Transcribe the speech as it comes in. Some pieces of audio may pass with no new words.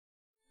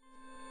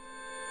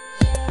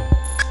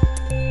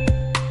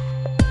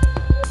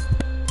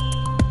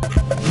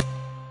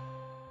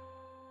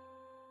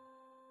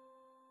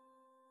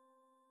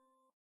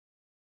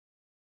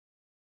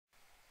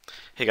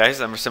Hey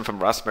guys, I'm Rasim from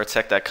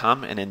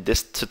RasimTech.com, and in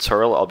this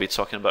tutorial I'll be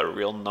talking about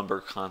real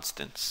number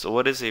constants. So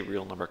what is a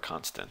real number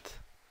constant?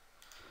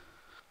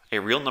 A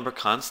real number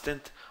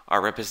constant are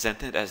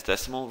represented as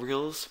decimal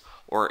reals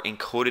or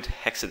encoded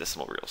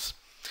hexadecimal reals.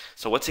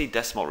 So what's a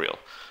decimal real?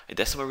 A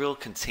decimal real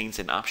contains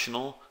an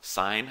optional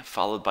sign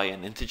followed by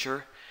an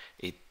integer,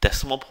 a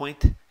decimal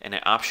point, and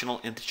an optional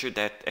integer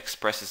that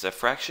expresses a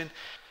fraction,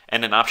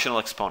 and an optional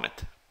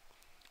exponent.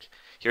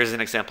 Here's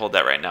an example of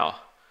that right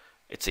now.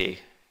 It's a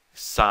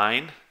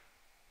sign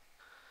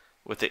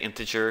with the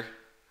integer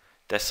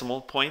decimal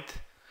point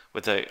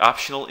with an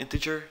optional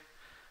integer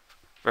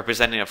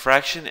representing a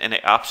fraction and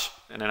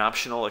an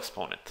optional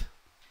exponent.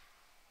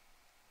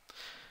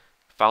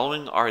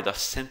 Following are the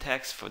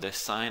syntax for the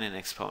sign and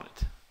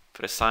exponent.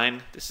 For the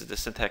sign, this is the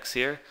syntax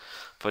here.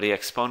 For the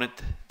exponent,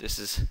 this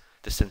is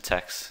the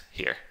syntax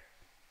here.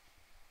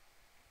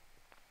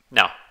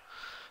 Now,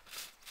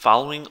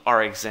 following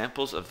are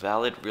examples of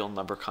valid real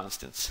number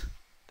constants.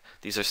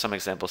 These are some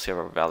examples here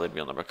of valid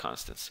real number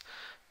constants.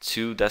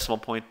 2 decimal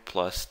point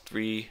plus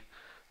 3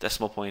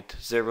 decimal point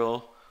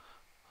 0,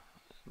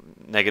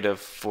 negative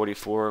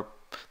 44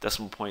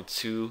 decimal point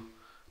 2,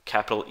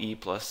 capital E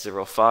plus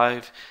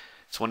 0.5,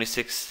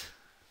 26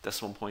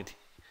 decimal point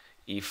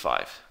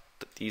E5.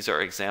 These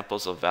are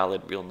examples of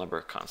valid real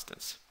number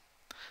constants.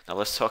 Now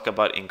let's talk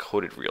about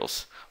encoded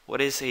reals. What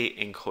is a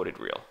encoded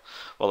real?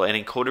 Well,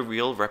 an encoded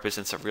real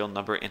represents a real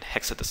number in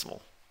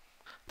hexadecimal.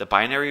 The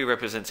binary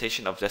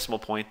representation of decimal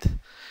point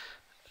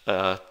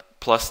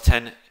plus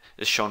 10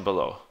 is shown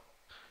below.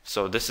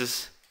 So this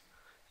is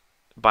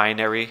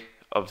binary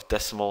of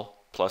decimal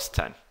plus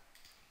 10.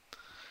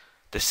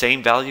 The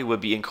same value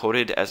would be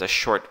encoded as a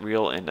short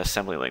real in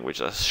assembly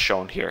language as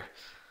shown here.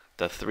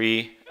 The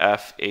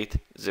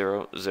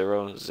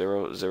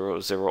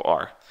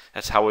 3F8000000R.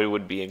 That's how it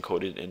would be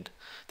encoded in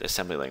the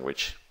assembly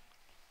language.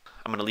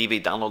 I'm going to leave a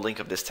download link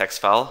of this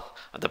text file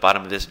at the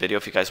bottom of this video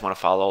if you guys want to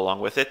follow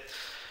along with it.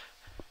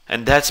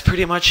 And that's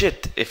pretty much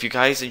it. If you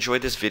guys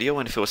enjoyed this video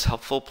and if it was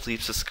helpful,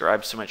 please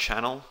subscribe to my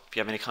channel. If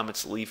you have any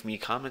comments, leave me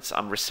comments.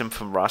 I'm Rasim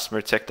from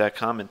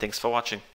RasimTech.com, and thanks for watching.